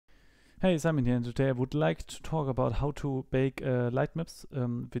Hey, Simon here, and today I would like to talk about how to bake light maps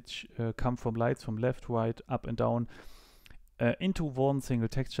which come from lights from left, right, up and down into one single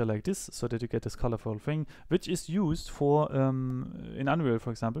texture like this, so that you get this colorful thing, which is used for, in Unreal for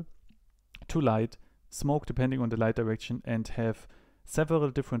example, to light smoke depending on the light direction and have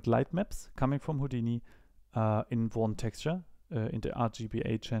several different light maps coming from Houdini in one texture in the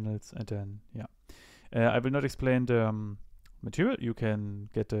RGBA channels, and then I will not explain the material. You can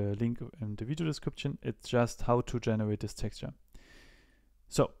get a link in the video description. It's just how to generate this texture.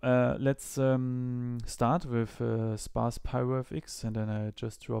 So let's start with sparse pyrofx, and then I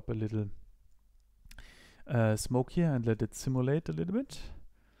just drop a little smoke here and let it simulate a little bit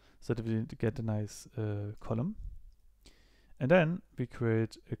so that we get a nice column. And then we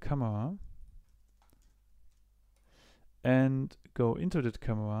create a camera and go into that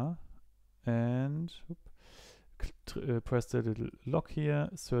camera and press the little lock here,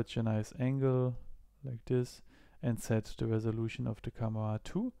 search a nice angle like this, and set the resolution of the camera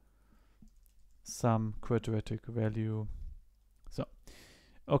to some quadratic value. So,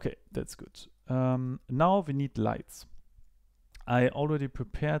 okay, that's good. Now we need lights. I already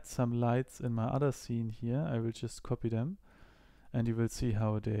prepared some lights in my other scene here. I will just copy them and you will see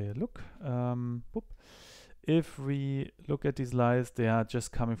how they look. If we look at these lights, they are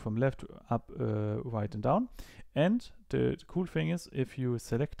just coming from left, up, right and down. And the cool thing is, if you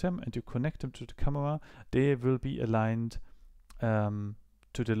select them and you connect them to the camera, they will be aligned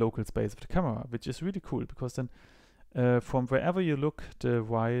to the local space of the camera, which is really cool, because then from wherever you look, the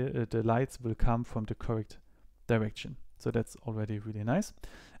lights will come from the correct direction. So that's already really nice.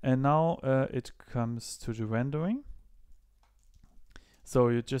 And now it comes to the rendering. So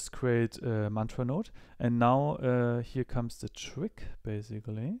you just create a mantra node, and now here comes the trick.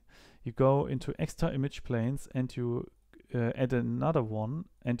 Basically, you go into extra image planes and you add another one,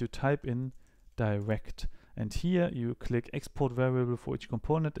 and you type in direct, and here you click export variable for each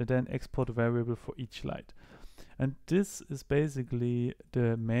component and then export variable for each light. And this is basically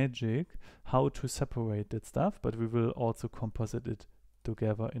the magic how to separate that stuff, but we will also composite it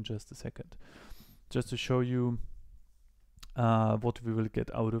together in just a second, just to show you what we will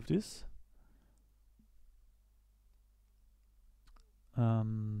get out of this.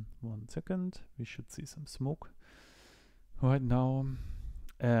 1 second, we should see some smoke right now.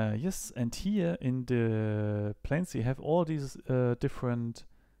 Yes, and here in the planes you have all these different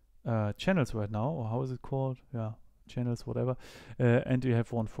channels right now, or how is it called? Yeah, channels, whatever. And you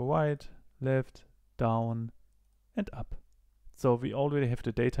have one for right, left, down, and up. So we already have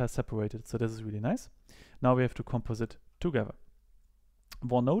the data separated, so this is really nice. Now we have to composite together.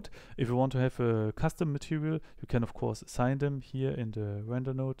 One note, if you want to have a custom material, you can of course assign them here in the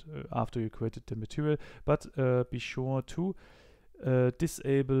render node after you created the material, but be sure to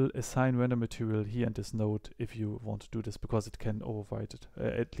disable assign render material here in this node if you want to do this, because it can override it.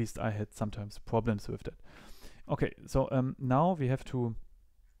 At least I had sometimes problems with that. Okay, so now we have to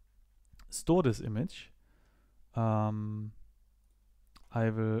store this image. I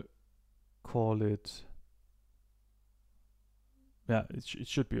will call it, yeah, it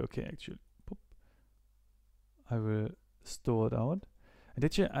should be okay actually. Boop. I will store it out. And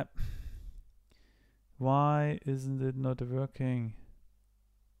did you, why isn't it not working?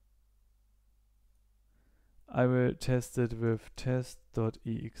 I will test it with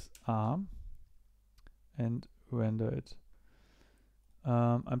test.exr and render it.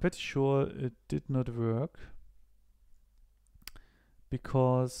 I'm pretty sure it did not work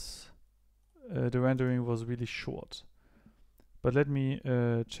because the rendering was really short. But let me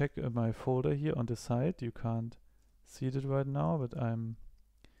check my folder here on the side. You can't see it right now, but I'm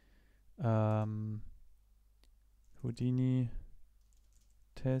Houdini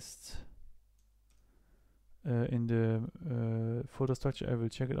test in the folder structure. I will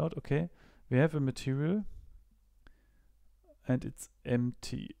check it out. Okay, we have a material and it's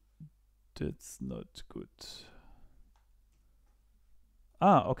empty. That's not good.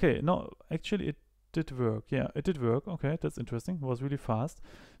 Ah, okay. No, actually it did work. Yeah, it did work. Okay, that's interesting. It was really fast.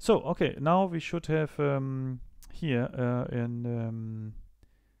 So, okay, now we should have here in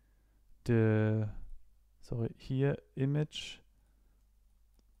the, sorry, here image.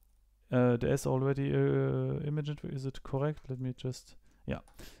 There's already image network. Is it correct? Let me just, yeah.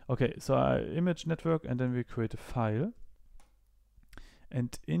 Okay, so image network, and then we create a file.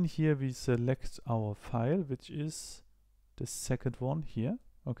 And in here we select our file, which is the second one here.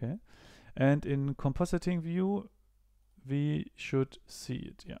 Okay. And in compositing view, we should see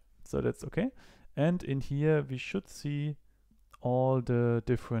it. Yeah, so that's okay. And in here, we should see all the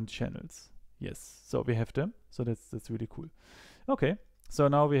different channels. Yes, so we have them. So that's really cool. Okay, So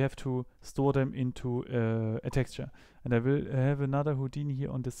now we have to store them into a texture. And I will have another Houdini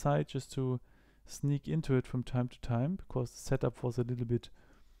here on the side just to sneak into it from time to time, because the setup was a little bit,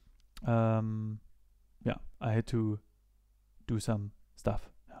 yeah, I had to do some stuff.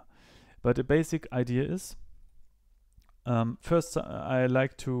 Yeah. But the basic idea is, first I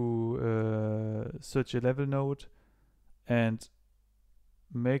like to search a level node and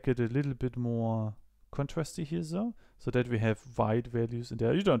make it a little bit more contrasty here, so that we have white values in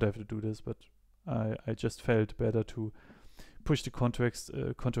there. You don't have to do this, but I just felt better to push the contrast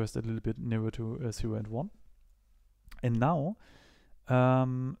a little bit nearer to 0 and 1. And now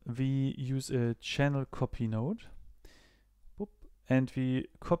we use a channel copy node. Boop. And we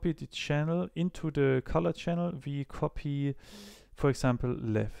copy the channel into the color channel. We copy, for example,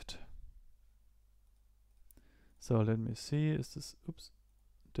 left. So let me see, is this, oops,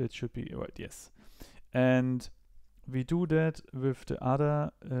 that should be right, yes. And we do that with the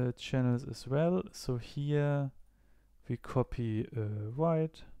other channels as well. So here we copy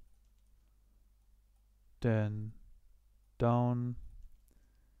right, then down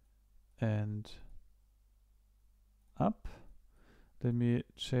and up. Let me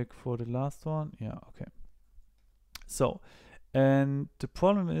check for the last one. Yeah, okay. So, and the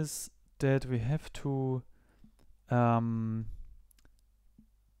problem is that we have to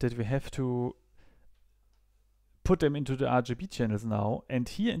put them into the RGB channels now. And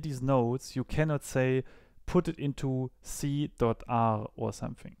here in these nodes, you cannot say put it into C.R or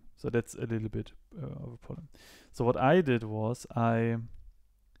something. So that's a little bit of a problem. So what I did was I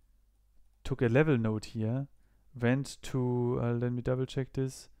took a level node here, went to, let me double check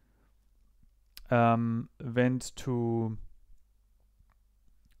this, went to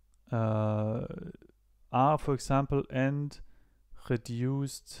R, for example, and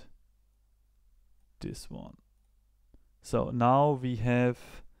reduced this one. So now we have,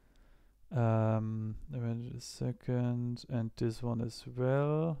 wait a second, and this one as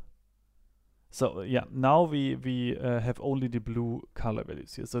well. So yeah, now we have only the blue color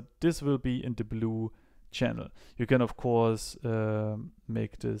values here. So this will be in the blue channel. You can of course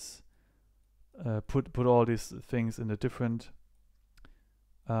make this, put all these things in a different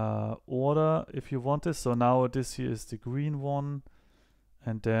order if you want this. So now this here is the green one,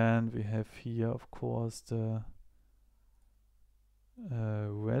 and then we have here of course the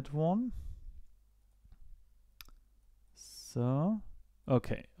red one. So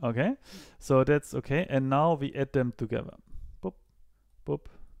okay, so that's okay, and now we add them together. Boop, boop,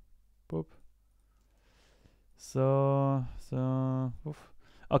 boop. So oof.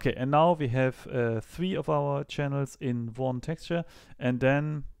 Okay, and now we have 3 of our channels in one texture, and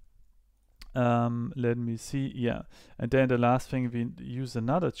then let me see, yeah, and then the last thing, we use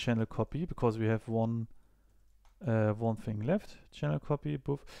another channel copy because we have one thing left. Channel copy,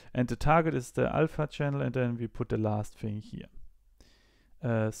 boop, and the target is the alpha channel, and then we put the last thing here.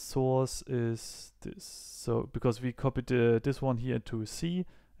 Source is this, so because we copied this one here to C,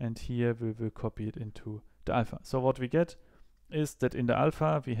 and here we will copy it into the alpha. So what we get is that in the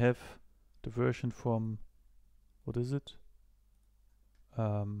alpha we have the version from, what is it?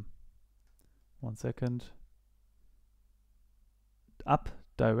 1 second. Up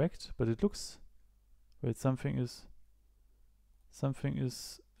direct, but it looks, wait, something is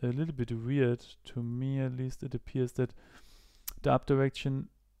a little bit weird to me, at least. It appears that the up direction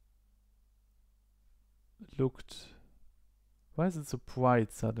looked, why is it so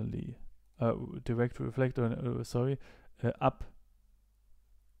bright suddenly? Direct reflector, sorry, up.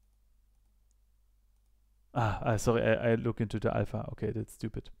 Sorry, I look into the alpha. Okay, that's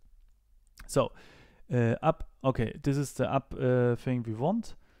stupid. So up, okay, this is the up thing we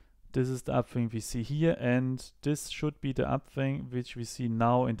want. This is the up thing we see here, and this should be the up thing which we see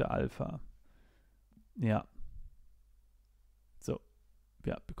now in the alpha. Yeah. So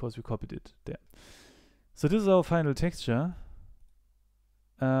yeah, because we copied it there. So this is our final texture.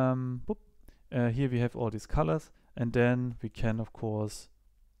 Boop. Here we have all these colors, and then we can of course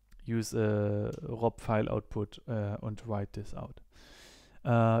use a ROP file output and write this out.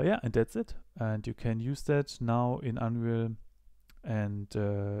 Yeah, and that's it. And you can use that now in Unreal, and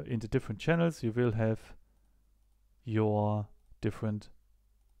in the different channels you will have your different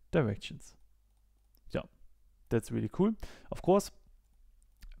directions. Yeah, that's really cool. Of course,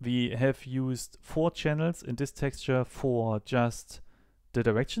 we have used 4 channels in this texture for just the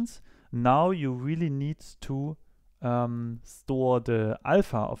directions. Now you really need to store the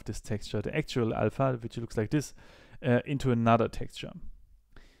alpha of this texture, the actual alpha, which looks like this, into another texture.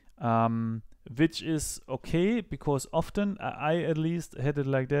 Which is okay, because often, I at least had it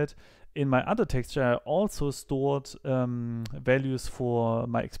like that, in my other texture, I also stored values for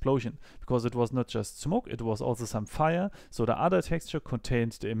my explosion, because it was not just smoke, it was also some fire. So the other texture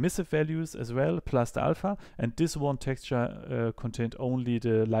contained the emissive values as well, plus the alpha, and this one texture contained only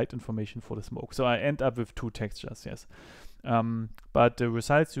the light information for the smoke. So I end up with 2 textures, yes. But the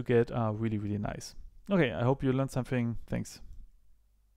results you get are really, really nice. Okay, I hope you learned something. Thanks.